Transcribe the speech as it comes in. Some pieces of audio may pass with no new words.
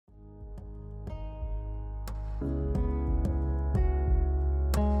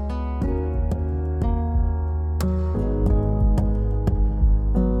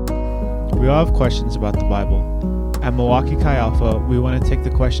We all have questions about the Bible. At Milwaukee Chi Alpha, we want to take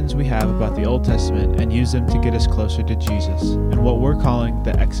the questions we have about the Old Testament and use them to get us closer to Jesus in what we're calling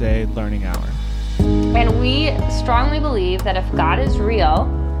the XA Learning Hour. And we strongly believe that if God is real,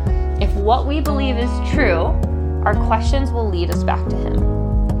 if what we believe is true, our questions will lead us back to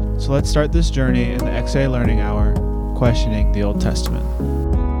Him. So let's start this journey in the XA Learning Hour, questioning the Old Testament.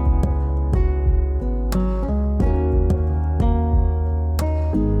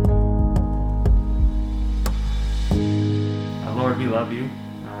 Lord, we love you,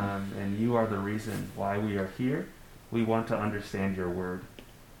 and you are the reason why we are here. We want to understand your word.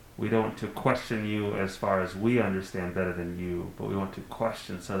 We don't want to question you as far as we understand better than you, but we want to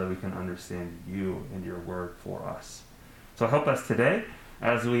question so that we can understand you and your word for us. So help us today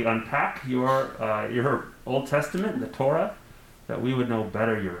as we unpack your Old Testament, the Torah, that we would know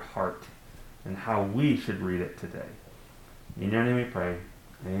better your heart and how we should read it today. In your name we pray.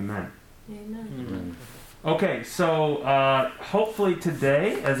 Amen. Amen. Okay, so hopefully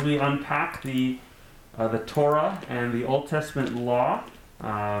today, as we unpack the Torah and the Old Testament law,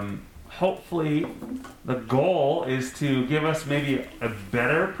 hopefully the goal is to give us maybe a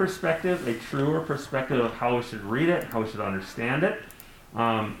better perspective, a truer perspective of how we should read it, how we should understand it.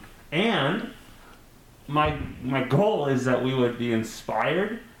 And my goal is that we would be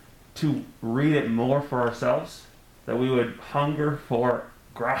inspired to read it more for ourselves, that we would hunger for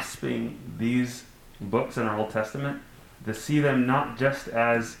grasping these books in our Old Testament, to see them not just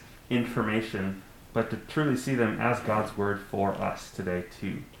as information, but to truly see them as God's word for us today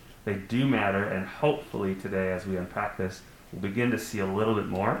too. They do matter, and hopefully today as we unpack this, we'll begin to see a little bit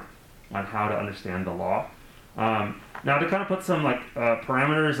more on how to understand the law. Now to kind of put some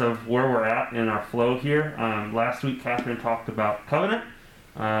parameters of where we're at in our flow here, last week Catherine talked about covenant,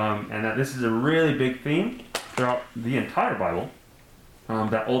 and that this is a really big theme throughout the entire Bible.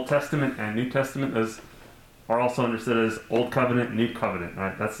 That Old Testament and New Testament are also understood as Old Covenant, New Covenant.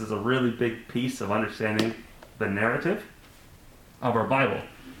 Right? This is a really big piece of understanding the narrative of our Bible.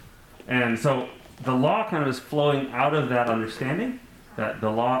 And so the law kind of is flowing out of that understanding, that the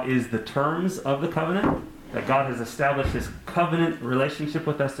law is the terms of the covenant, that God has established His covenant relationship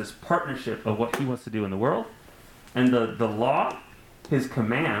with us, this partnership of what He wants to do in the world. And the law, His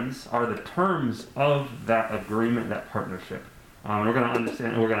commands, are the terms of that agreement, that partnership. We're going to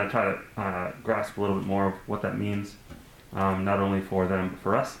understand, we're going to try to grasp a little bit more of what that means, not only for them, but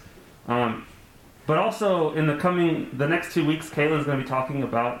for us. But also in the next 2 weeks, Caitlin's going to be talking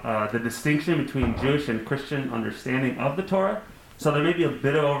about the distinction between Jewish and Christian understanding of the Torah. So there may be a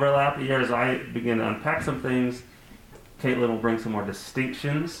bit of overlap here as I begin to unpack some things. Caitlin will bring some more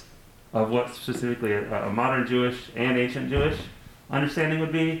distinctions of what specifically a modern Jewish and ancient Jewish understanding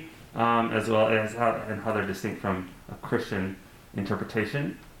would be, as well as how they're distinct from a Christian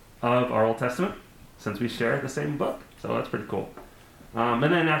interpretation of our Old Testament, since we share the same book. So that's pretty cool. And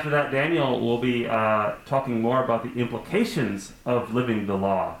then after that, Daniel will be talking more about the implications of living the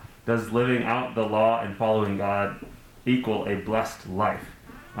law. Does living out the law and following God equal a blessed life?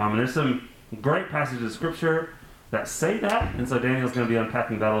 And there's some great passages of Scripture that say that, and so Daniel's going to be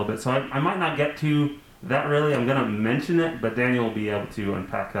unpacking that a little bit. So I might not get to that really. I'm going to mention it, but Daniel will be able to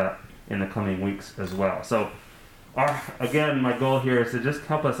unpack that in the coming weeks as well. So again, my goal here is to just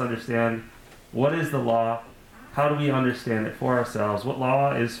help us understand what is the law, how do we understand it for ourselves, what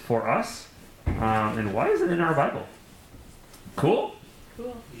law is for us, and why is it in our Bible? Cool?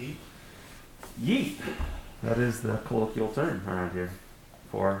 Cool. Yeet. That is the colloquial term around here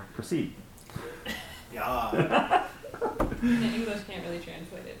for proceed. Yeah. English can't really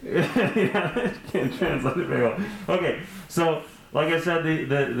translate it. Yeah, can't translate it very well. Okay, so like I said,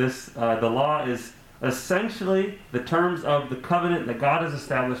 the law is essentially the terms of the covenant that God has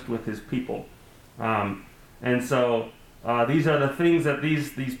established with His people. And so these are the things that these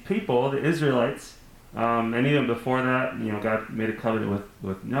people, the Israelites, and even before that, God made a covenant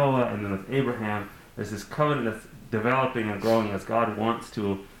with Noah and then with Abraham. There's this covenant that's developing and growing as God wants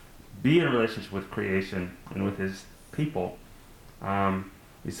to be in a relationship with creation and with His people.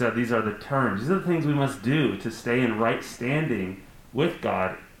 He said these are the terms. These are the things we must do to stay in right standing with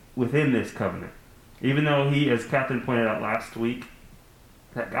God within this covenant. Even though He, as Catherine pointed out last week,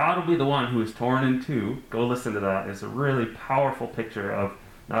 that God will be the one who is torn in two. Go listen to that. It's a really powerful picture of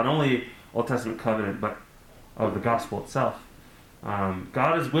not only Old Testament covenant, but of the gospel itself.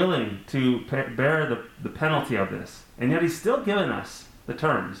 God is willing to bear the penalty of this, and yet He's still given us the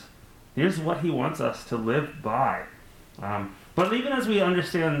terms. Here's what He wants us to live by. But even as we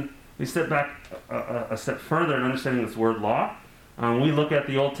understand, we step back a step further in understanding this word law. We look at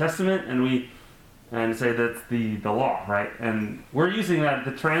the Old Testament and we and say that's the law, right? And we're using that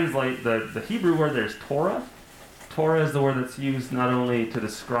to translate the Hebrew word there's Torah. Torah is the word that's used not only to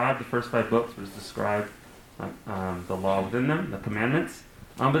describe the first 5 books, but to describe the law within them, the commandments.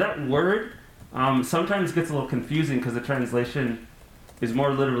 But that word sometimes gets a little confusing because the translation is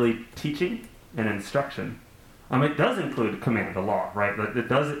more literally teaching and instruction. It does include command, the law, right? But it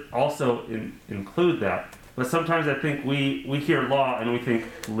does also include that. But sometimes I think we hear law and we think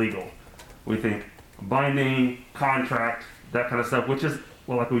legal. We think binding, contract, that kind of stuff, which is,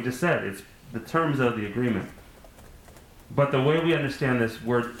 well, like we just said, it's the terms of the agreement. But the way we understand this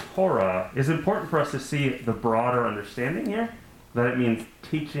word Torah is important for us to see the broader understanding here, that it means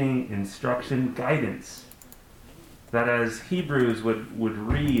teaching, instruction, guidance. That as Hebrews would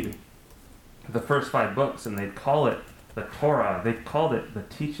read the first 5 books and they'd call it the Torah, they called it the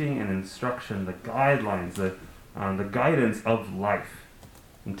teaching and instruction, the guidelines, the guidance of life,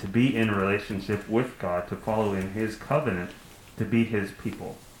 and to be in relationship with God, to follow in His covenant, to be His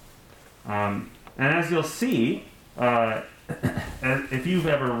people. And as you'll see, if you've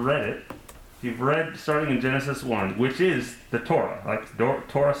ever read it, if you've read starting in Genesis 1, which is the Torah, like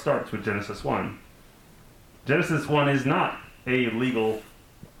Torah starts with Genesis 1. Genesis 1 is not a legal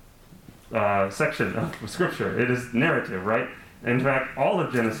section of Scripture. It is narrative, right? In fact, all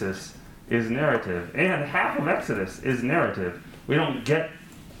of Genesis is narrative, and half of Exodus is narrative. We don't get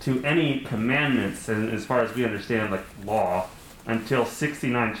to any commandments, and as far as we understand, like law, until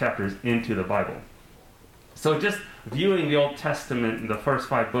 69 chapters into the Bible. So just viewing the Old Testament, the first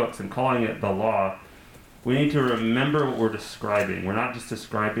 5 books, and calling it the law, we need to remember what we're describing. We're not just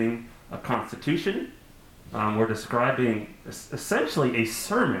describing a constitution. We're describing essentially a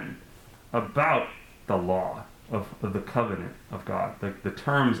sermon about the law of the covenant of God, the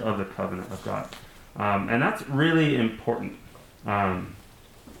terms of the covenant of God. And that's really important. And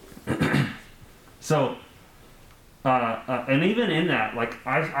even in that, like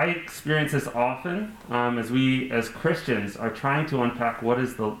I experience this often as we as Christians are trying to unpack what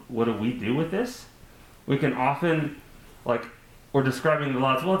do we do with this. We can often, like, we're describing the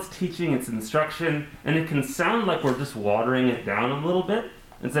laws, well, it's teaching, it's instruction, and it can sound like we're just watering it down a little bit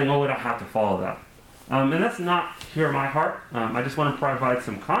and saying, oh, we don't have to follow that. And that's not here in my heart. I just want to provide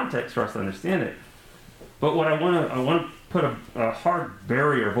some context for us to understand it. But what I want to put a hard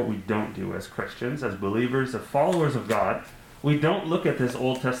barrier of what we don't do as Christians, as believers, as followers of God. We don't look at this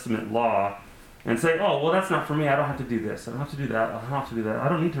Old Testament law and say, oh, well, that's not for me. I don't have to do this. I don't have to do that. I don't have to do that. I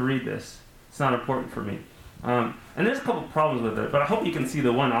don't need to read this. It's not important for me. And there's a couple problems with it, but I hope you can see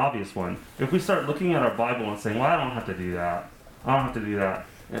the one obvious one. If we start looking at our Bible and saying, well, I don't have to do that. I don't have to do that.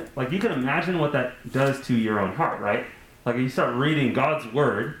 Like, you can imagine what that does to your own heart, right? Like, you start reading God's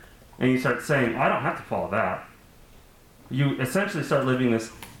Word and you start saying, I don't have to follow that. You essentially start living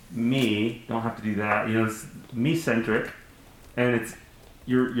this me, don't have to do that, this me-centric, and it's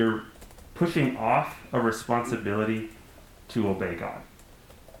you're pushing off a responsibility to obey God.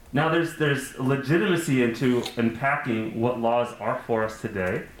 Now there's legitimacy into unpacking what laws are for us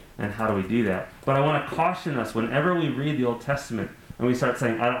today and how do we do that. But I want to caution us whenever we read the Old Testament and we start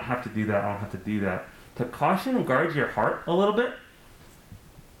saying, I don't have to do that, I don't have to do that, to caution and guard your heart a little bit.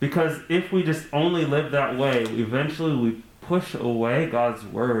 Because if we just only live that way, eventually we push away God's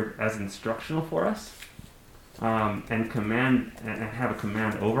Word as instructional for us, and command and have a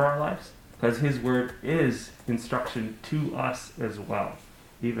command over our lives. Because His Word is instruction to us as well,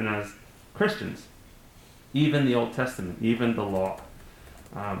 even as Christians, even the Old Testament, even the law.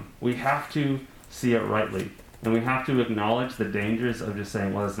 We have to see it rightly, and we have to acknowledge the dangers of just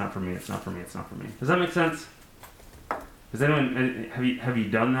saying, well, it's not for me, it's not for me, it's not for me. Does that make sense? Has anyone, have you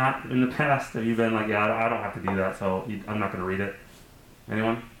done that in the past? Have you been like, yeah, I don't have to do that, so I'm not going to read it?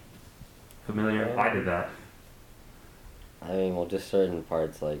 Anyone? Familiar? Yeah. I did that. I mean, well, just certain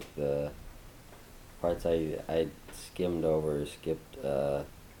parts, like the parts I skimmed over or skipped,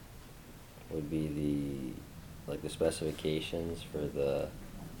 would be the specifications for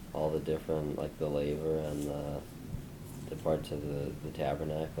all the different, like the laver and the parts of the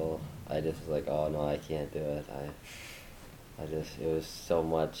tabernacle. I just was like, oh no, I can't do it. It was so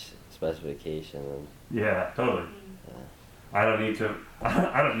much specification. And, Yeah, totally. I don't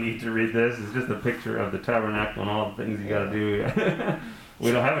need to read this. It's just a picture of the tabernacle and all the things you got to do.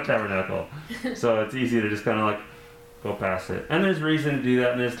 We don't have a tabernacle, so it's easy to just kind of like go past it. And there's reason to do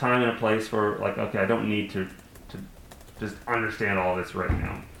that, and there's time and a place for, like, okay, I don't need to just understand all this right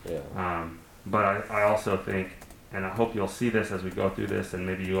now. Yeah. But I also think, and I hope you'll see this as we go through this, and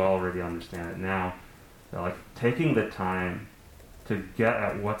maybe you already understand it now, that like taking the time to get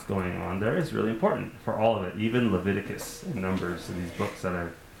at what's going on there is really important for all of it, even Leviticus and Numbers and these books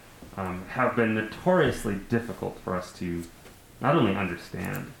that have been notoriously difficult for us to not only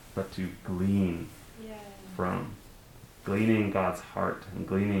understand, but to glean from. Gleaning God's heart and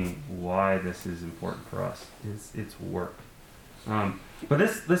gleaning why this is important for us is its work. But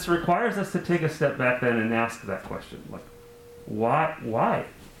this requires us to take a step back then and ask that question, like, why?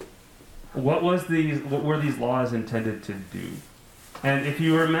 What were these laws intended to do? And if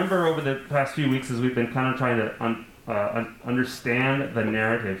you remember over the past few weeks as we've been kind of trying to understand the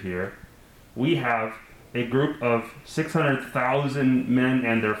narrative here, we have a group of 600,000 men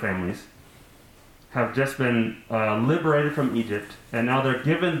and their families have just been liberated from Egypt, and now they're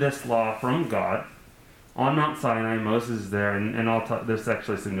given this law from God on Mount Sinai. Moses is there, and there's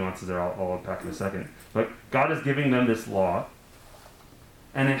actually some nuances there I'll unpack in a second. But God is giving them this law,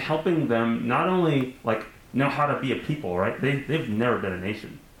 and helping them not only like know how to be a people, right? They've never been a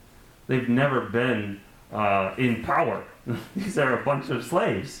nation. They've never been in power. These are a bunch of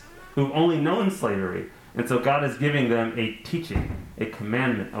slaves who've only known slavery. And so God is giving them a teaching, a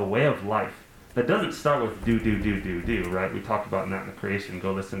commandment, a way of life that doesn't start with do, right? We talked about that in the creation.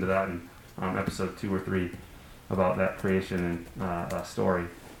 Go listen to that in episode 2 or 3 about that creation and story.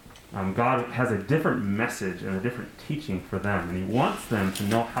 God has a different message and a different teaching for them, and he wants them to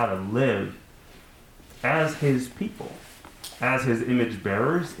know how to live as his people, as his image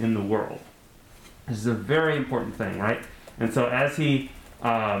bearers in the world. This is a very important thing, right? And so as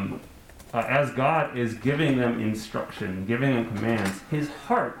God is giving them instruction, giving them commands, his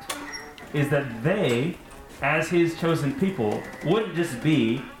heart is that they, as his chosen people, wouldn't just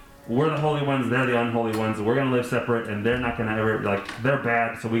be, we're the holy ones, they're the unholy ones, we're going to live separate, and they're not going to ever, they're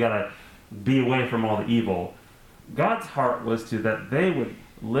bad, so we got to be away from all the evil. God's heart was that they would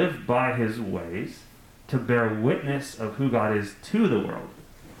live by his ways, to bear witness of who God is to the world.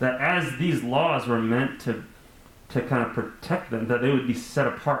 That as these laws were meant to kind of protect them, that they would be set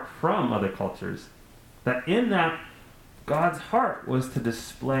apart from other cultures, that in that, God's heart was to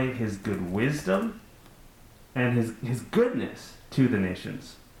display his good wisdom and his goodness to the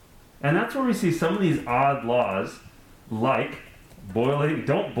nations. And that's where we see some of these odd laws, like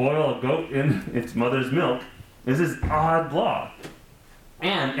don't boil a goat in its mother's milk, is this odd law.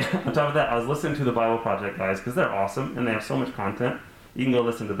 And on top of that, I was listening to the Bible Project guys, because they're awesome, and they have so much content. You can go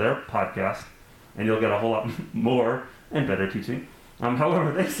listen to their podcast, and you'll get a whole lot more and better teaching.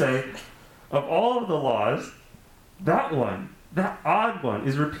 However, they say, of all of the laws, that odd one,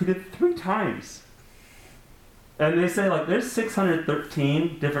 is repeated 3 times. And they say, there's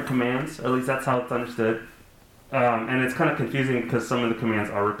 613 different commands, or at least that's how it's understood. And it's kind of confusing because some of the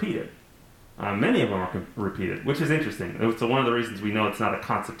commands are repeated. Many of them are repeated, which is interesting. So one of the reasons we know it's not a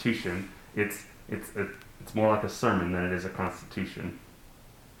constitution, it's more like a sermon than it is a constitution.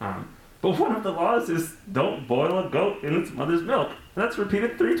 But one of the laws is don't boil a goat in its mother's milk. And that's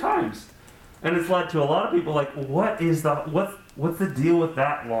repeated 3 times. And it's led to a lot of people what's the deal with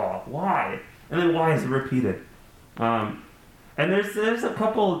that law? Why? And then why is it repeated? And there's a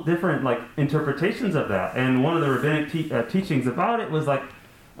couple different interpretations of that. And one of the rabbinic teachings about it was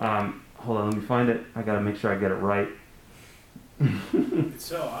hold on, let me find it. I got to make sure I get it right. It's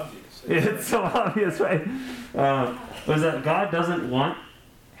so obvious. It's so obvious, right? Was that God doesn't want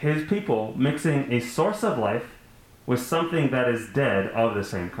his people mixing a source of life with something that is dead of the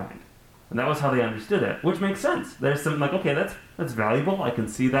same kind. And that was how they understood it, which makes sense. There's some okay, that's valuable. I can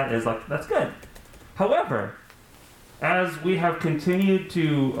see that as that's good. However, as we have continued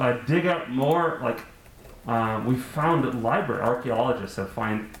to dig up more, we found archaeologists have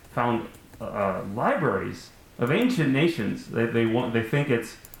found libraries of ancient nations. They think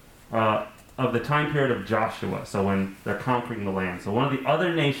it's of the time period of Joshua, so when they're conquering the land. So one of the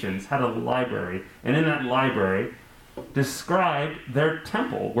other nations had a library, and in that library described their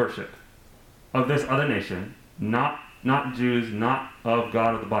temple worship of this other nation, not Jews, not of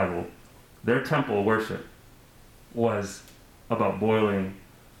God of the Bible. Their temple worship was about boiling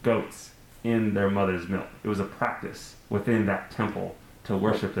goats in their mother's milk. It was a practice within that temple to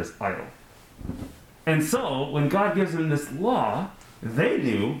worship this idol. And so, when God gives them this law, they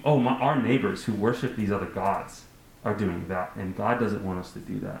knew, our neighbors who worship these other gods are doing that, and God doesn't want us to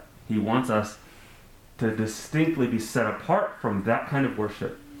do that. He wants us to distinctly be set apart from that kind of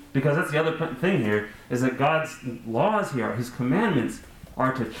worship. Because that's the other thing here, is that God's laws here, his commandments,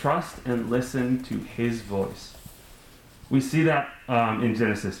 are to trust and listen to his voice. We see that in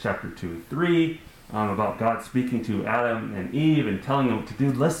Genesis chapter 2 and 3, about God speaking to Adam and Eve and telling them what to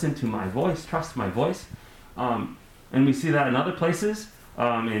do. Listen to my voice, trust my voice. And we see that in other places.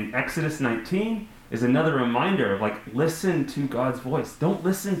 In Exodus 19, is another reminder of, like, listen to God's voice. Don't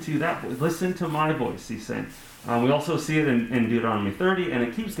listen to that voice. Listen to my voice, he's saying. We also see it in Deuteronomy 30, and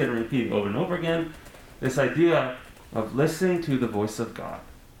it keeps getting repeated over and over again. This idea of listening to the voice of God.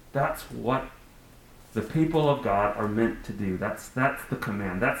 That's what the people of God are meant to do. That's the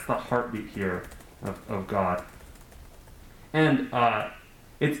command. That's the heartbeat here of God. And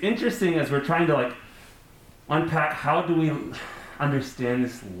it's interesting as we're trying to, like, unpack how do we understand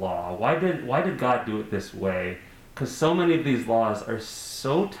this law. Why did God do it this way? Because so many of these laws are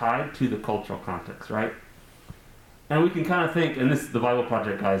so tied to the cultural context, right? And we can kind of think, and this, the Bible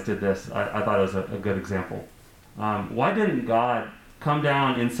Project guys did this, I thought it was a good example. Why didn't God come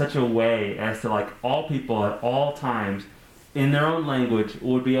down in such a way as to, like, all people at all times in their own language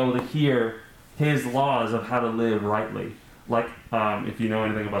would be able to hear his laws of how to live rightly? Like, if you know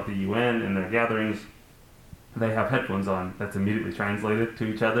anything about the UN and their gatherings, they have headphones on that's immediately translated to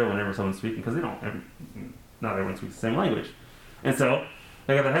each other whenever someone's speaking, because not everyone speaks the same language. And so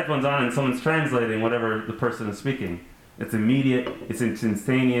they got the headphones on and someone's translating whatever the person is speaking. It's immediate, it's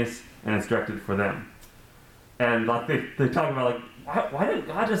instantaneous, and it's directed for them. And, like, they talk about, like, why didn't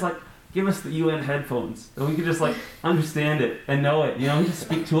God just, like, give us the UN headphones and we could just, like, understand it and know it? You know, he just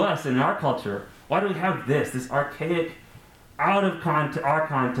speak to us in our culture. Why do we have this archaic, out of our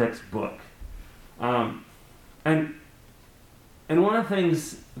context book? And one of the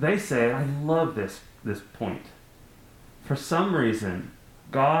things they say, I love this point. For some reason,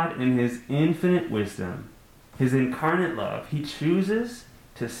 God, in his infinite wisdom, his incarnate love, he chooses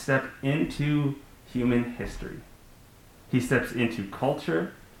to step into human history. He steps into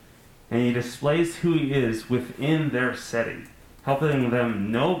culture, and he displays who he is within their setting, helping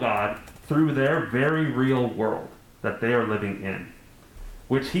them know God through their very real world that they are living in,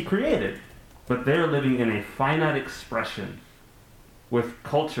 which he created, but they're living in a finite expression with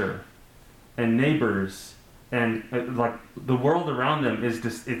culture and neighbors, and like the world around them is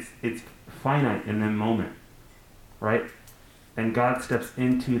just, it's finite in the moment, right? And God steps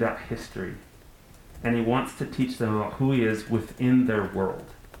into that history, and he wants to teach them about who he is within their world.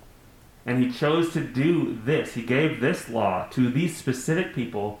 And he chose to do this. He gave this law to these specific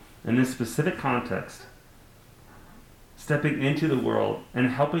people in this specific context, stepping into the world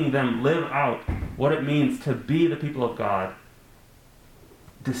and helping them live out what it means to be the people of God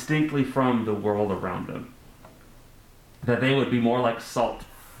distinctly from the world around them. That they would be more like salt,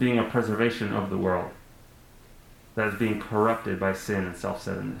 being a preservation of the world that is being corrupted by sin and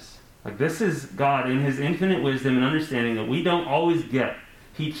self-centeredness. Like, this is God in his infinite wisdom and understanding that we don't always get.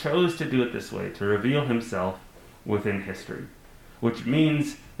 He chose to do it this way, to reveal himself within history, which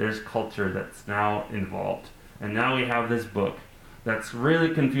means there's culture that's now involved. And now we have this book that's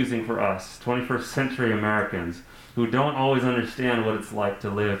really confusing for us, 21st century Americans, who don't always understand what it's like to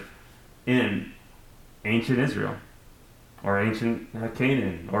live in ancient Israel, or ancient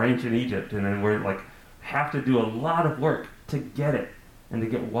Canaan, or ancient Egypt, and then we're like, have to do a lot of work to get it, and to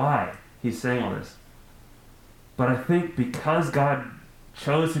get why he's saying all this. But I think because God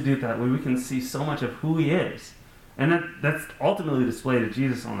chose to do it that way, we can see so much of who he is. And that's ultimately displayed at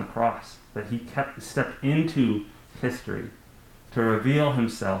Jesus on the cross, that he stepped into history to reveal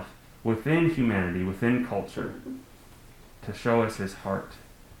himself within humanity, within culture, to show us his heart,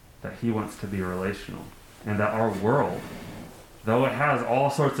 that he wants to be relational, and that our world, though it has all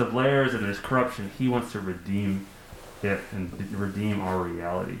sorts of layers and there's corruption, he wants to redeem it and redeem our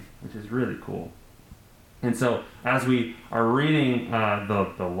reality, which is really cool. And so as we are reading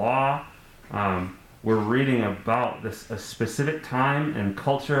the law, we're reading about a specific time and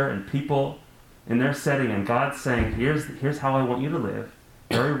culture and people in their setting, and God's saying, here's how I want you to live.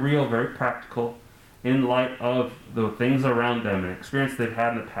 Very real, very practical, in light of the things around them and experience they've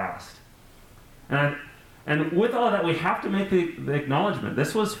had in the past. And with all that, we have to make the acknowledgement.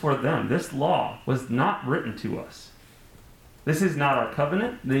 This was for them. This law was not written to us. This is not our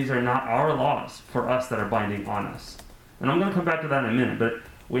covenant. These are not our laws for us that are binding on us. And I'm going to come back to that in a minute, but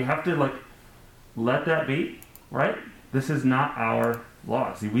we have to let that be, right? This is not our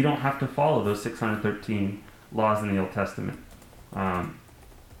laws. See, we don't have to follow those 613 laws in the Old Testament.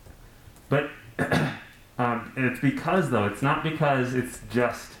 But it's because, though, it's not because it's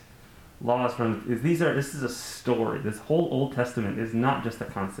just laws from, this is a story. This whole Old Testament is not just a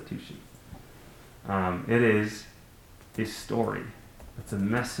constitution. It is a story. It's a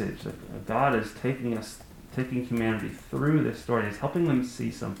message that God is taking humanity through this story. He's helping them see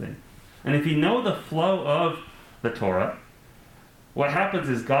something. And if you know the flow of the Torah, what happens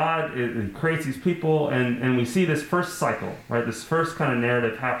is God creates these people, and we see this first cycle, right? This first kind of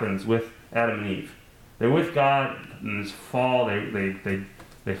narrative happens with Adam and Eve. They're with God in this fall. They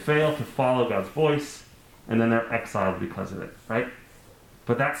They fail to follow God's voice, and then they're exiled because of it, right?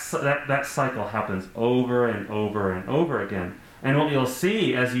 But that cycle happens over and over and over again. And what you'll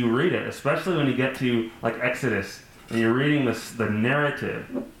see as you read it, especially when you get to like Exodus, and you're reading the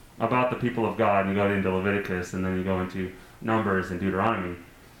narrative about the people of God, and you go into Leviticus, and then you go into Numbers and Deuteronomy,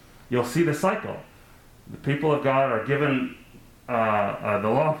 you'll see the cycle. The people of God are given the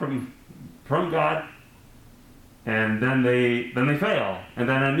law from God, and then they fail, and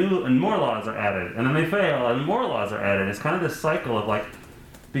then and more laws are added, and then they fail, and more laws are added. It's kind of this cycle of like,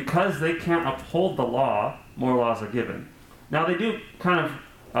 because they can't uphold the law, more laws are given. Now they do kind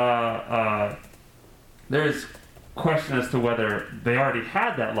of there's question as to whether they already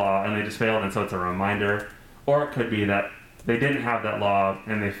had that law and they just failed, and so it's a reminder, or it could be that they didn't have that law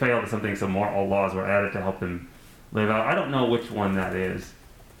and they failed at something, so more laws were added to help them live out. I don't know which one that is,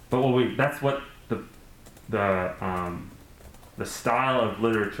 but that's what the style of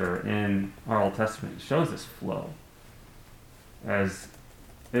literature in our Old Testament shows this flow. As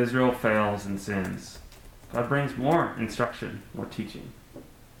Israel fails and sins, God brings more instruction, more teaching,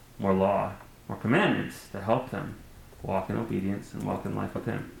 more law, more commandments to help them walk in obedience and walk in life with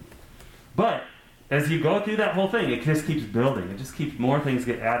Him. But as you go through that whole thing, it just keeps building. It just keeps more things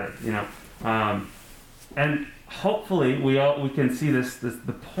get added, you know. And hopefully we can see this.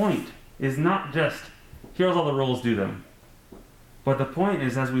 The point is not just here's all the rules, do them. But the point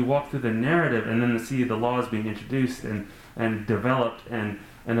is, as we walk through the narrative and then see the laws being introduced and developed, and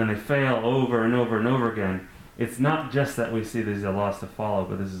then they fail over and over and over again, it's not just that we see these are laws to follow,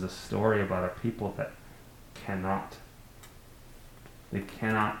 but this is a story about a people that cannot. They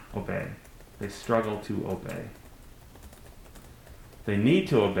cannot obey. They struggle to obey. They need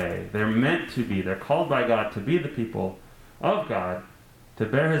to obey. They're meant to be. They're called by God to be the people of God, to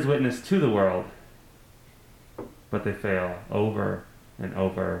bear His witness to the world, but they fail over and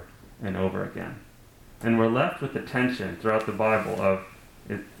over and over again. And we're left with the tension throughout the Bible of,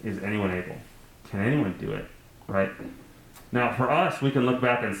 is anyone able? Can anyone do it? Right? Now, for us, we can look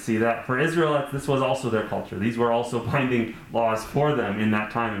back and see that. For Israelites, this was also their culture. These were also binding laws for them in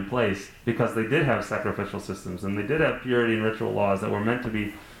that time and place, because they did have sacrificial systems, and they did have purity and ritual laws that were meant to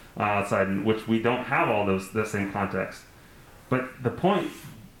be outside, in which we don't have all the same context. But the point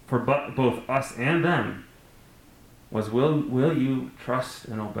for both us and them was, will you trust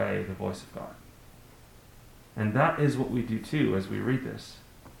and obey the voice of God? And that is what we do too as we read this.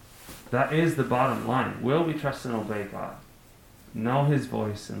 That is the bottom line. Will we trust and obey God? Know His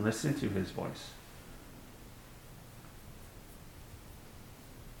voice and listen to His voice.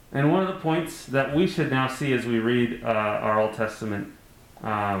 And one of the points that we should now see as we read our Old Testament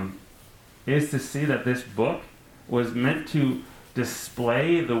is to see that this book was meant to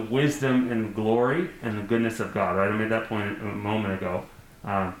display the wisdom and glory and the goodness of God. Right? I made that point a moment ago.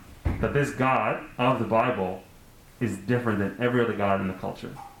 That this God of the Bible is different than every other God in the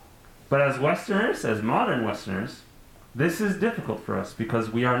culture. But as Westerners, as modern Westerners, this is difficult for us because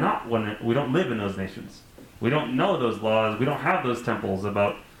we don't live in those nations. We don't know those laws. We don't have those temples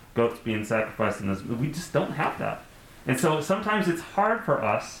about goats being sacrificed in those. We just don't have that. And so sometimes it's hard for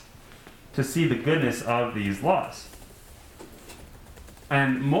us to see the goodness of these laws.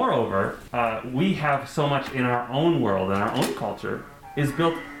 And moreover, we have so much in our own world and our own culture is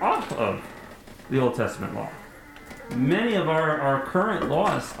built off of the Old Testament law. Many of our current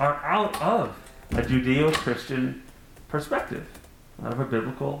laws are out of a Judeo-Christian perspective, out of a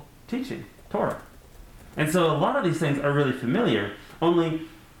biblical teaching, Torah. And so a lot of these things are really familiar, only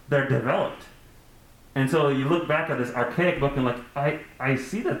they're developed. And so you look back at this archaic book and I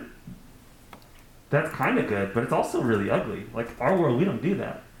see that's kind of good, but it's also really ugly. Like our world, we don't do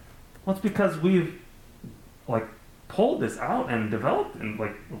that. Well, it's because we've pulled this out and developed and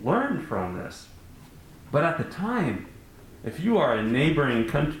learned from this. But at the time, if you are a neighboring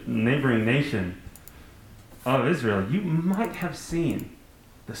nation of Israel, you might have seen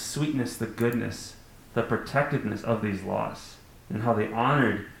the sweetness, the goodness, the protectiveness of these laws and how they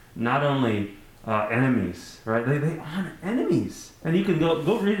honored not only enemies, right? They honor enemies, and you can go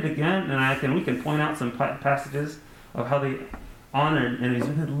read it again, and we can point out some passages of how they honored enemies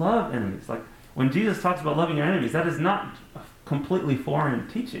and they love enemies. Like when Jesus talks about loving your enemies, that is not a completely foreign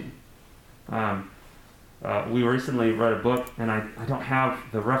teaching. We recently read a book, and I don't have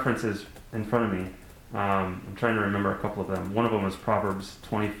the references in front of me. I'm trying to remember a couple of them. One of them was Proverbs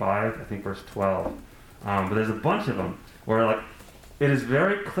 25, I think verse 12. But there's a bunch of them where it is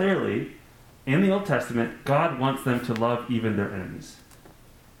very clearly in the Old Testament, God wants them to love even their enemies.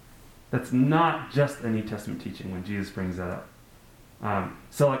 That's not just a New Testament teaching when Jesus brings that up.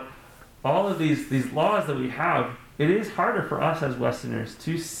 So all of these laws that we have, it is harder for us as Westerners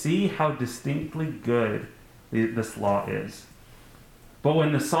to see how distinctly good this law is. But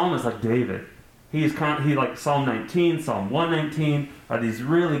when the psalmist like David, he like Psalm 19, Psalm 119 are these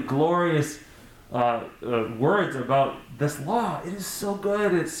really glorious words about this law. It is so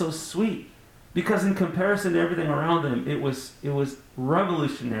good. It's so sweet. Because in comparison to everything around them, it was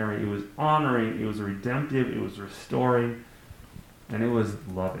revolutionary. It was honoring. It was redemptive. It was restoring. And it was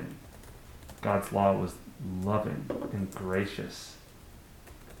loving. God's law was loving and gracious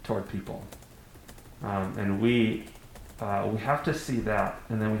toward people. And we have to see that,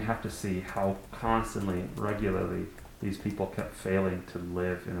 and then we have to see how constantly, regularly, these people kept failing to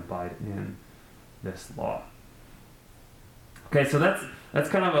live and abide in this law. Okay, so that's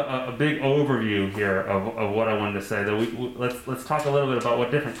kind of a big overview here of what I wanted to say. That let's talk a little bit about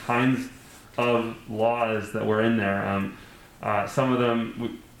what different kinds of laws that were in there. Some of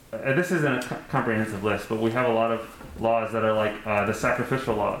them, this isn't a comprehensive list, but we have a lot of laws that are like the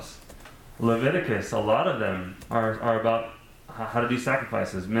sacrificial laws. Leviticus, a lot of them are about how to do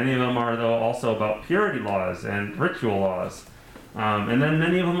sacrifices. Many of them are, though, also about purity laws and ritual laws. And then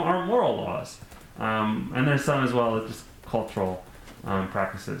many of them are moral laws. And there's some as well, just cultural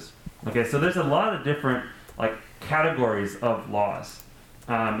practices. Okay, so there's a lot of different categories of laws.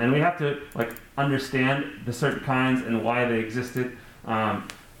 And we have to understand the certain kinds and why they existed.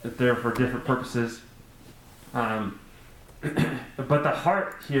 That they're for different purposes. But the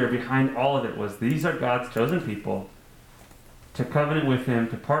heart here behind all of it was these are God's chosen people to covenant with Him,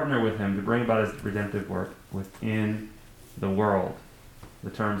 to partner with Him, to bring about His redemptive work within the world, the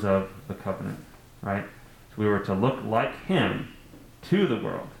terms of the covenant, right? So we were to look like Him to the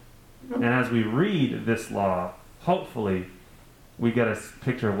world. And as we read this law, hopefully we get a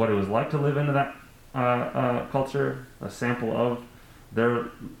picture of what it was like to live into that culture, a sample of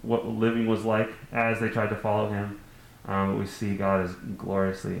what living was like as they tried to follow Him. But we see God as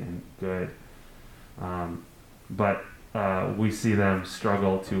gloriously and good. But we see them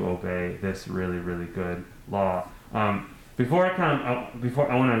struggle to obey this really, really good law. Before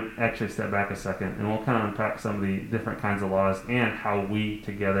I want to actually step back a second, and we'll kind of unpack some of the different kinds of laws and how we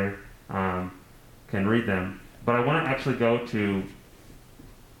together can read them. But I want to actually go to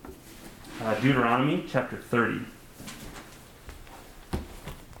Deuteronomy chapter 30.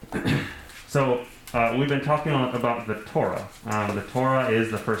 So we've been talking about the Torah. The Torah is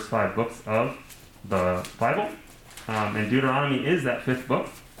the first 5 books of the Bible, and Deuteronomy is that 5th book.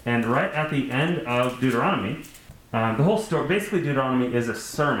 And right at the end of Deuteronomy, the whole story, basically Deuteronomy is a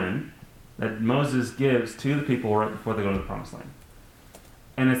sermon that Moses gives to the people right before they go to the Promised Land.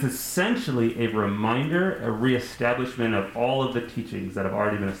 And it's essentially a reminder, a reestablishment of all of the teachings that have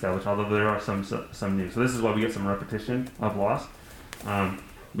already been established, although there are some new. So this is why we get some repetition of laws.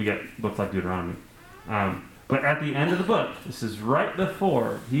 We get books like Deuteronomy. But at the end of the book, this is right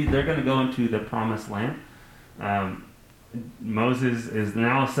before they're going to go into the Promised Land. Moses is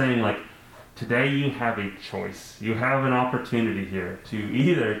now saying, today you have a choice. You have an opportunity here to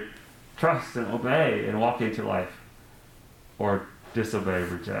either trust and obey and walk into life, or disobey,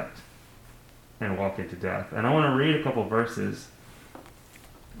 reject, and walk into death. And I want to read a couple verses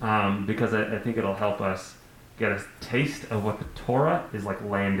because I think it'll help us get a taste of what the Torah is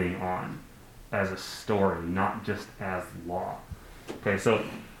landing on as a story, not just as law. Okay, so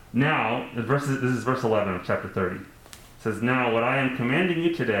now, this is verse 11 of chapter 30. It says, "Now what I am commanding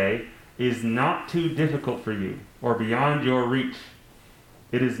you today is not too difficult for you, or beyond your reach.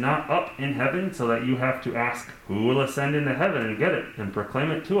 It is not up in heaven, so that you have to ask, who will ascend into heaven and get it, and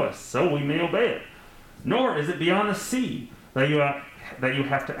proclaim it to us, so we may obey it. Nor is it beyond the sea, that you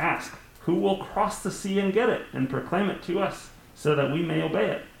have to ask, who will cross the sea and get it, and proclaim it to us, so that we may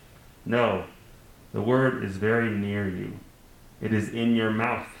obey it. No, the word is very near you. It is in your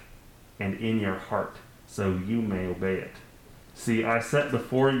mouth and in your heart, so you may obey it. See, I set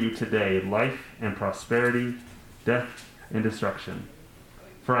before you today life and prosperity, death and destruction.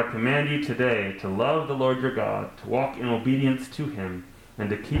 For I command you today to love the Lord your God, to walk in obedience to Him, and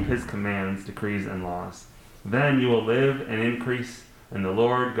to keep His commands, decrees, and laws. Then you will live and increase, and the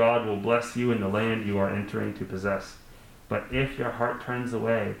Lord God will bless you in the land you are entering to possess. But if your heart turns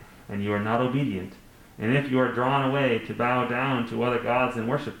away, and you are not obedient, and if you are drawn away to bow down to other gods and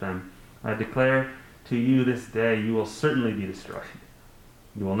worship them, I declare to you this day you will certainly be destroyed.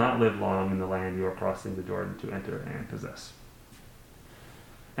 You will not live long in the land you are crossing the Jordan to enter and possess."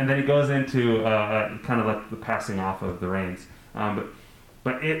 And then he goes into kind of like the passing off of the reins.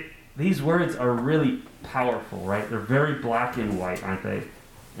 But these words are really powerful, right? They're very black and white, aren't they?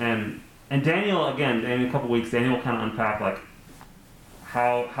 And Daniel, again, in a couple weeks, Daniel will kind of unpack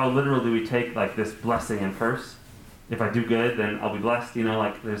how literally we take this blessing and curse. if I do good, then I'll be blessed.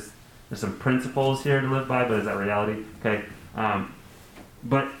 Like there's some principles here to live by, but is that reality? Okay.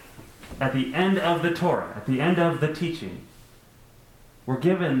 But at the end of the Torah, at the end of the teaching, we're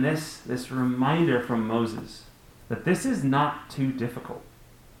given this reminder from Moses that this is not too difficult,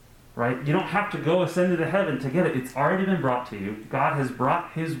 right? You don't have to go ascend into heaven to get it. It's already been brought to you. God has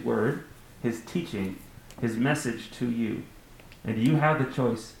brought his word, his teaching, his message to you. And you have the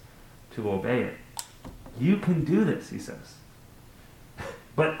choice to obey it. You can do this, he says.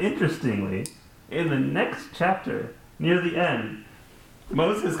 But interestingly, in the next chapter, near the end,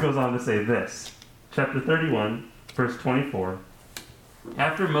 Moses goes on to say this. Chapter 31, verse 24.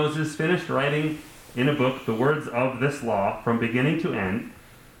 After Moses finished writing in a book the words of this law from beginning to end,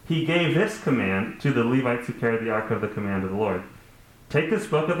 he gave this command to the Levites who carried the ark of the command of the Lord. Take this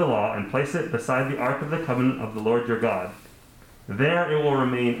book of the law and place it beside the ark of the covenant of the Lord your God. There it will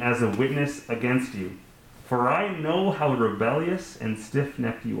remain as a witness against you. For I know how rebellious and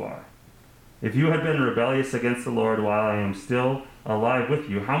stiff-necked you are. If you had been rebellious against the Lord while I am still alive with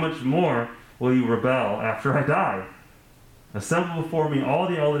you, how much more will you rebel after I die? Assemble before me all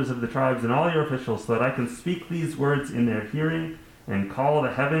the elders of the tribes and all your officials, so that I can speak these words in their hearing and call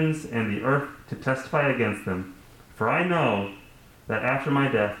the heavens and the earth to testify against them. For I know that after my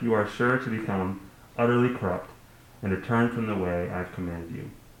death you are sure to become utterly corrupt and to turn from the way I have commanded you.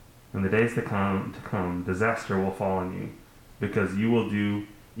 In the days to come, disaster will fall on you, because you will do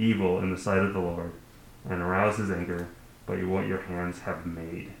evil in the sight of the Lord and arouse his anger by what your hands have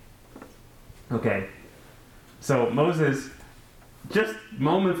made. Okay, so Moses, just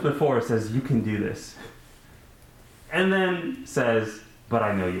moments before, says, you can do this. And then says, but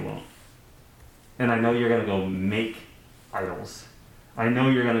I know you won't. And I know you're going to go make idols. I know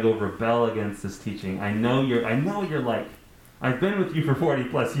you're going to go rebel against this teaching. I know you're like, I've been with you for 40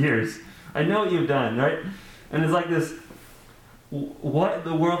 plus years. I know what you've done, right? And it's like this, what in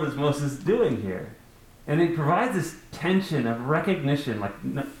the world is Moses doing here? And it provides this tension of recognition. Like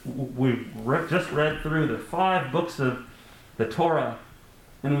we've just read through the 5 books of the Torah,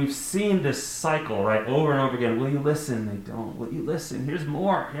 and we've seen this cycle, right, over and over again. Will you listen? They don't. Will you listen? Here's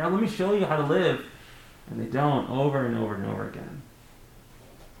more. Yeah, let me show you how to live. And they don't, over and over and over again.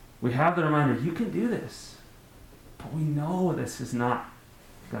 We have the reminder, you can do this. But we know this is not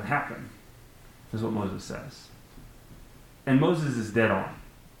going to happen, is what Moses says. And Moses is dead on.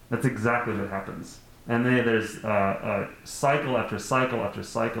 That's exactly what happens. And there's a cycle after cycle after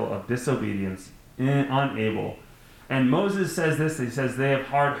cycle of disobedience, unable. And Moses says this, he says they have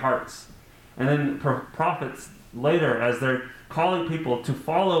hard hearts. And then prophets later, as they're calling people to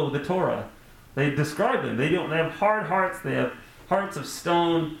follow the Torah, they describe them. They have hard hearts, they have hearts of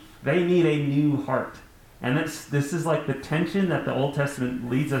stone, they need a new heart. And this is like the tension that the Old Testament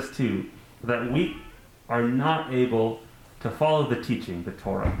leads us to, that we are not able to follow the teaching, the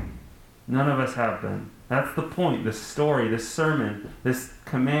Torah. None of us have been. That's the point. This story, this sermon, this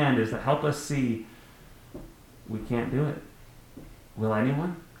command is to help us see we can't do it. Will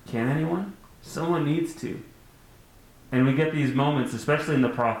anyone? Can anyone? Someone needs to. And we get these moments, especially in the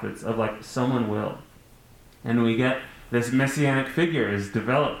prophets, of like, someone will. And we get this messianic figure is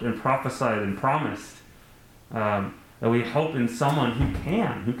developed and prophesied and promised. That we hope in someone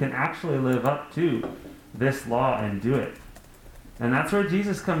who can actually live up to this law and do it. And that's where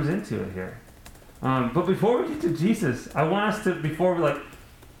Jesus comes into it here. But before we get to Jesus, I want us to,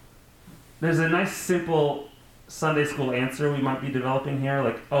 there's a nice simple Sunday school answer we might be developing here,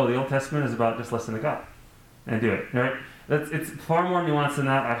 like, oh, the Old Testament is about just listen to God and do it, right? It's far more nuanced than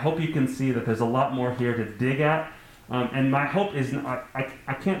that. I hope you can see that there's a lot more here to dig at. And my hope is,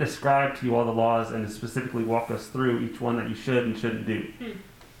 I can't describe to you all the laws and to specifically walk us through each one that you should and shouldn't do.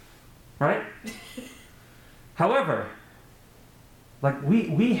 Right? However, like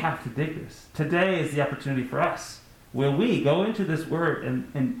we have to dig this. Today is the opportunity for us. Will we go into this word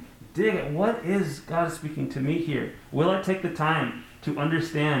and dig at what is God speaking to me here? Will I take the time to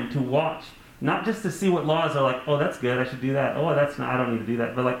understand, to watch, not just to see what laws are like, oh, that's good, I should do that. Oh, that's not, I don't need to do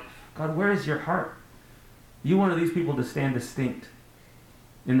that. But like, God, where is your heart? You wanted these people to stand distinct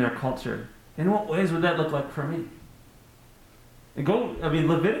in their culture. In what ways would that look like for me?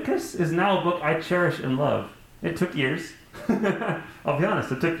 Leviticus is now a book I cherish and love. It took years. I'll be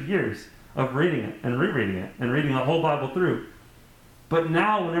honest, it took years of reading it and rereading it and reading the whole Bible through. But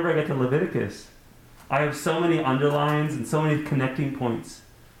now, whenever I get to Leviticus, I have so many underlines and so many connecting points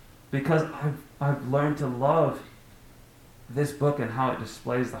because I've learned to love this book and how it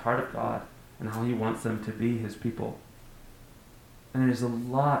displays the heart of God and how he wants them to be his people. And there's a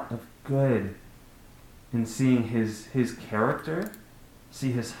lot of good in seeing his character,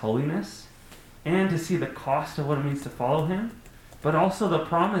 see his holiness, and to see the cost of what it means to follow him, but also the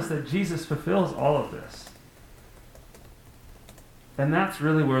promise that Jesus fulfills all of this. And that's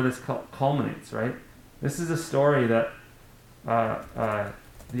really where this culminates, right? This is a story that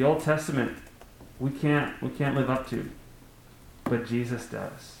the Old Testament we can't live up to, but Jesus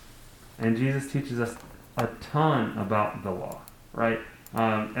does, and Jesus teaches us a ton about the law, right?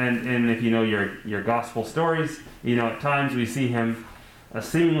 And if you know your gospel stories, you know at times we see him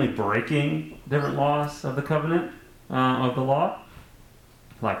seemingly breaking different laws of the covenant of the law,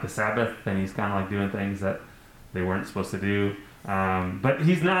 like the Sabbath, and he's kind of like doing things that they weren't supposed to do. But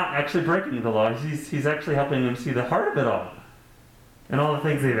he's not actually breaking the law. He's actually helping them see the heart of it all and all the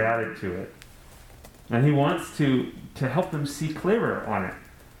things they've added to it. And he wants to help them see clearer on it.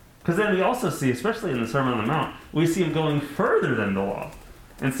 Because then we also see, especially in the Sermon on the Mount, we see him going further than the law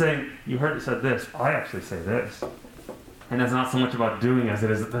and saying, you heard it said this, I actually say this. And it's not so much about doing as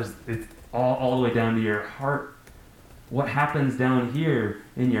it is, it's all the way down to your heart. What happens down here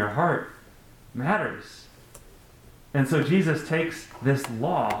in your heart matters. And so Jesus takes this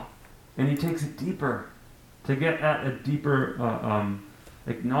law and he takes it deeper to get at a deeper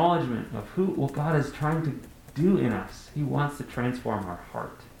acknowledgement of what God is trying to do in us. He wants to transform our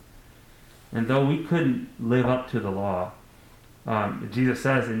heart. And though we couldn't live up to the law, Jesus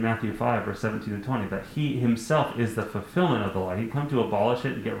says in Matthew 5, verse 17 and 20, that he himself is the fulfillment of the law. He didn't come to abolish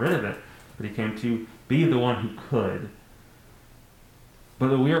it and get rid of it, but he came to be the one who could. But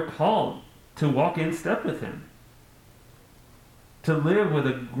that we are called to walk in step with him, to live with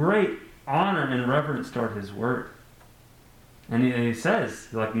a great honor and reverence toward his word. And he says,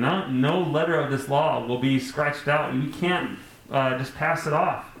 like, no letter of this law will be scratched out. You can't just pass it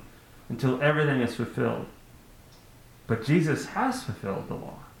off until everything is fulfilled. But Jesus has fulfilled the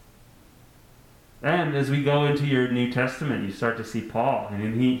law. And as we go into your New Testament, you start to see Paul,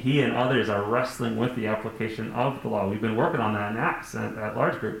 and he and others are wrestling with the application of the law. We've been working on that in Acts at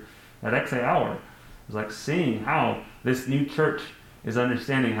Large Group, at XA Hour. It's like seeing how this new church is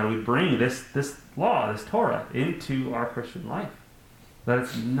understanding how do we bring this law, this Torah, into our Christian life. That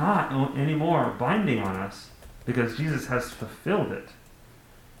it's not anymore binding on us because Jesus has fulfilled it.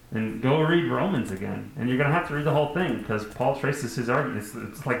 And go read Romans again. And you're going to have to read the whole thing because Paul traces his argument.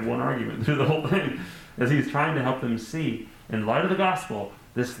 It's like one argument through the whole thing as he's trying to help them see, in light of the gospel,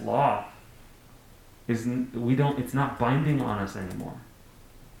 this law it's not binding on us anymore.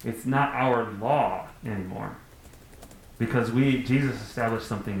 It's not our law anymore. Because Jesus established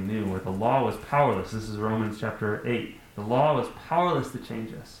something new where the law was powerless. This is Romans chapter 8. The law was powerless to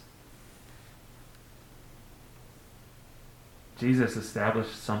change us. Jesus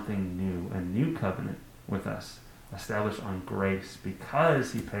established something new, a new covenant with us, established on grace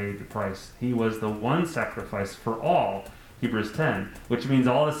because he paid the price. He was the one sacrifice for all, Hebrews 10, which means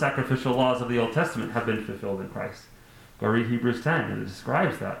all the sacrificial laws of the Old Testament have been fulfilled in Christ. Go read Hebrews 10, and it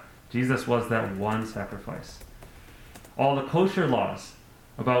describes that. Jesus was that one sacrifice. All the kosher laws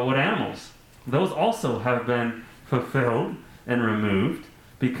about what animals, those also have been fulfilled and removed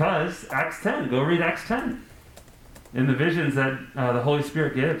because Acts 10, go read Acts 10. In the visions that the Holy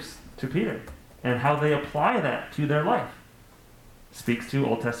Spirit gives to Peter and how they apply that to their life. Speaks to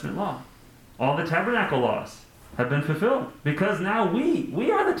Old Testament law. All the tabernacle laws have been fulfilled because now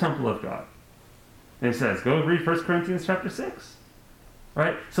we are the temple of God. And he says, go read 1 Corinthians chapter 6.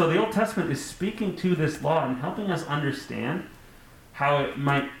 Right? So the Old Testament is speaking to this law and helping us understand how it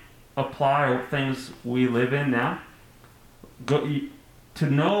might apply to things we live in now. To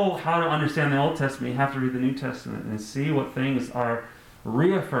know how to understand the Old Testament, you have to read the New Testament and see what things are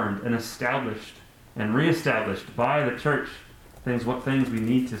reaffirmed and established and reestablished by the church. What things we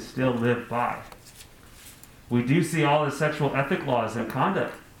need to still live by. We do see all the sexual ethic laws and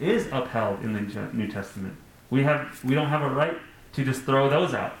conduct is upheld in the New Testament. We don't have a right to just throw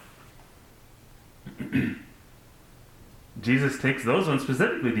those out. Jesus takes those ones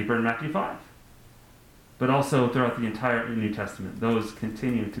specifically deeper in Matthew 5. But also throughout the entire New Testament, those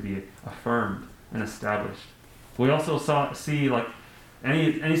continue to be affirmed and established. We also see like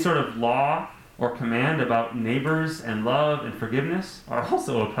any sort of law or command about neighbors and love and forgiveness are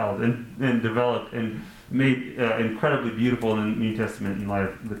also upheld and developed and made incredibly beautiful in the New Testament in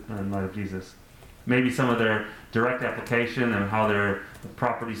light of Jesus. Maybe some of their direct application and how their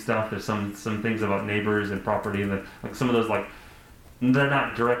property stuff. There's some things about neighbors and property and like some of those like. They're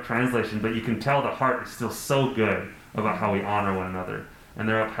not direct translation, but you can tell the heart is still so good about how we honor one another. And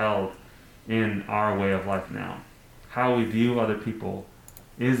they're upheld in our way of life now. How we view other people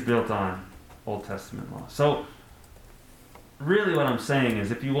is built on Old Testament law. So, really what I'm saying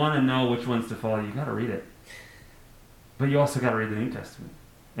is, if you want to know which ones to follow, you got to read it. But you also got to read the New Testament.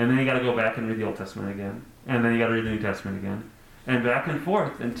 And then you got to go back and read the Old Testament again. And then you got to read the New Testament again. And back and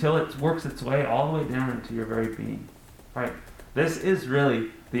forth until it works its way all the way down into your very being. Right? This is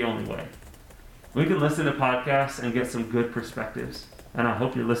really the only way. We can listen to podcasts and get some good perspectives. And I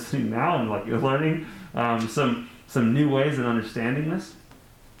hope you're listening now and like you're learning some new ways of understanding this.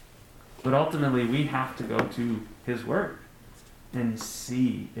 But ultimately, we have to go to His Word and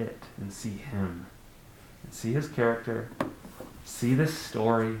see it and see Him. And see His character. See this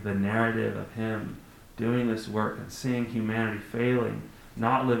story, the narrative of Him doing this work and seeing humanity failing,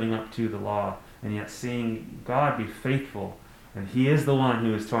 not living up to the law, and yet seeing God be faithful. And He is the one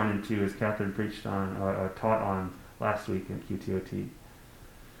who is torn in two, as Catherine preached on, or taught on last week in QTOT.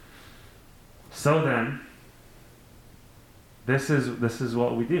 So then, this is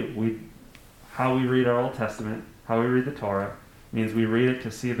what we do. How we read our Old Testament, how we read the Torah, means we read it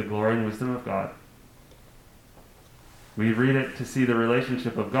to see the glory and wisdom of God. We read it to see the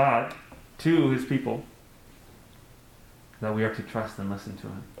relationship of God to His people, that we are to trust and listen to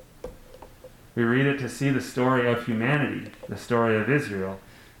Him. We read it to see the story of humanity, the story of Israel,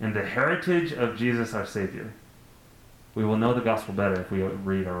 and the heritage of Jesus our Savior. We will know the gospel better if we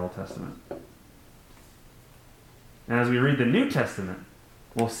read our Old Testament. And as we read the New Testament,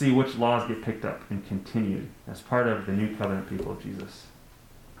 we'll see which laws get picked up and continued as part of the new covenant people of Jesus.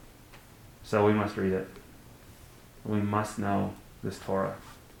 So we must read it. We must know this Torah.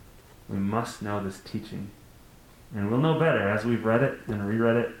 We must know this teaching. And we'll know better as we've read it and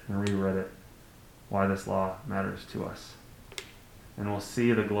reread it and reread it why this law matters to us. And we'll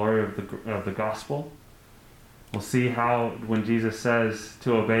see the glory of the gospel. We'll see how when Jesus says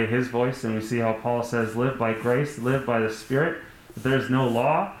to obey His voice, and we see how Paul says live by grace, live by the Spirit. There's no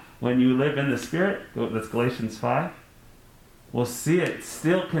law when you live in the Spirit. That's Galatians 5. We'll see it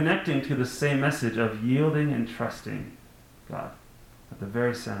still connecting to the same message of yielding and trusting God at the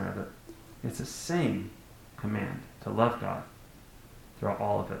very center of it. It's the same command to love God throughout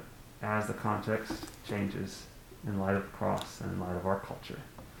all of it as the context changes in light of the cross and in light of our culture.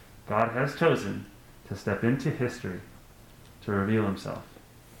 God has chosen to step into history to reveal Himself.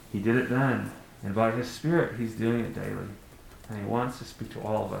 He did it then, and by His Spirit He's doing it daily. And He wants to speak to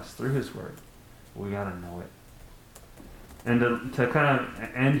all of us through His Word. We got to know it. And to kind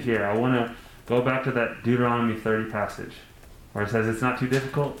of end here, I want to go back to that Deuteronomy 30 passage where it says it's not too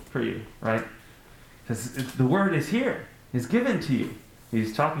difficult for you, right? Because the Word is here. It's given to you.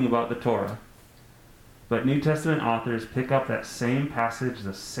 He's talking about the Torah. But New Testament authors pick up that same passage,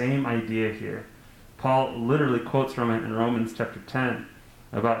 the same idea here. Paul literally quotes from it in Romans chapter 10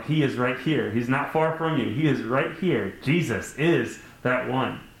 about He is right here. He's not far from you. He is right here. Jesus is that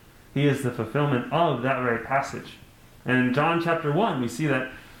one. He is the fulfillment of that very passage. And in John chapter 1, we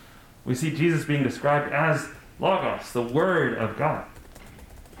see Jesus being described as Logos, the Word of God,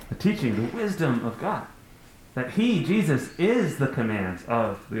 the teaching, the wisdom of God. That He, Jesus, is the commands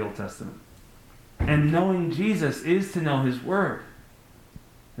of the Old Testament. And knowing Jesus is to know His Word.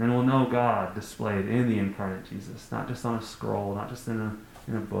 And we'll know God displayed in the incarnate Jesus, not just on a scroll, not just in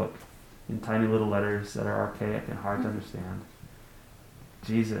a book, in tiny little letters that are archaic and hard to understand.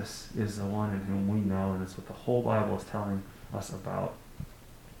 Jesus is the one in whom we know, and it's what the whole Bible is telling us about.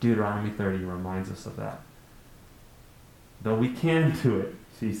 Deuteronomy 30 reminds us of that. Though we can do it,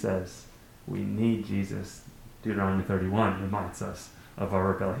 she says, we need Jesus. Deuteronomy 31 reminds us of our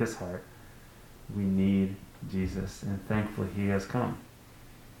rebellious heart. We need Jesus, and thankfully He has come.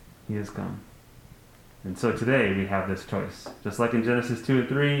 He has come. And so today we have this choice. Just like in Genesis 2 and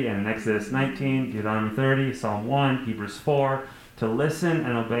 3, and in Exodus 19, Deuteronomy 30, Psalm 1, Hebrews 4, to listen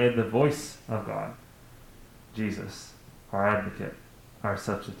and obey the voice of God. Jesus, our advocate, our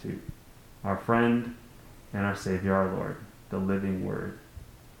substitute, our friend, and our Savior, our Lord, the living Word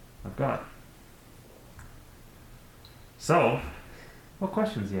of God. So, what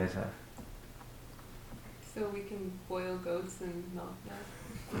questions do you guys have? So we can boil goats and not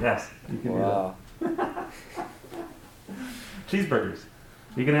that. Yes, you can Wow. do that. Cheeseburgers.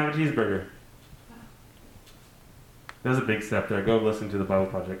 You can have a cheeseburger. There's a big step there. Go listen to the Bible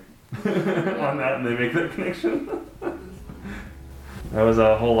Project on that, and they make that connection. That was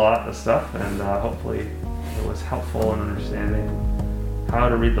a whole lot of stuff, and hopefully it was helpful in understanding how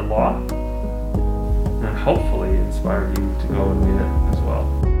to read the law, and hopefully inspired you to go and read it as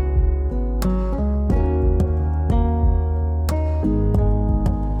well.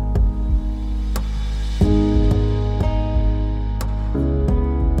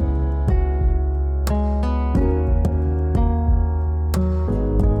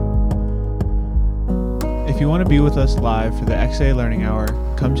 If you want to be with us live for the XA Learning Hour,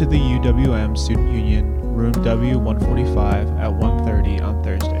 come to the UWM Student Union room W145 at 1:30 on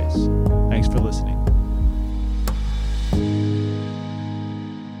Thursdays. Thanks for listening.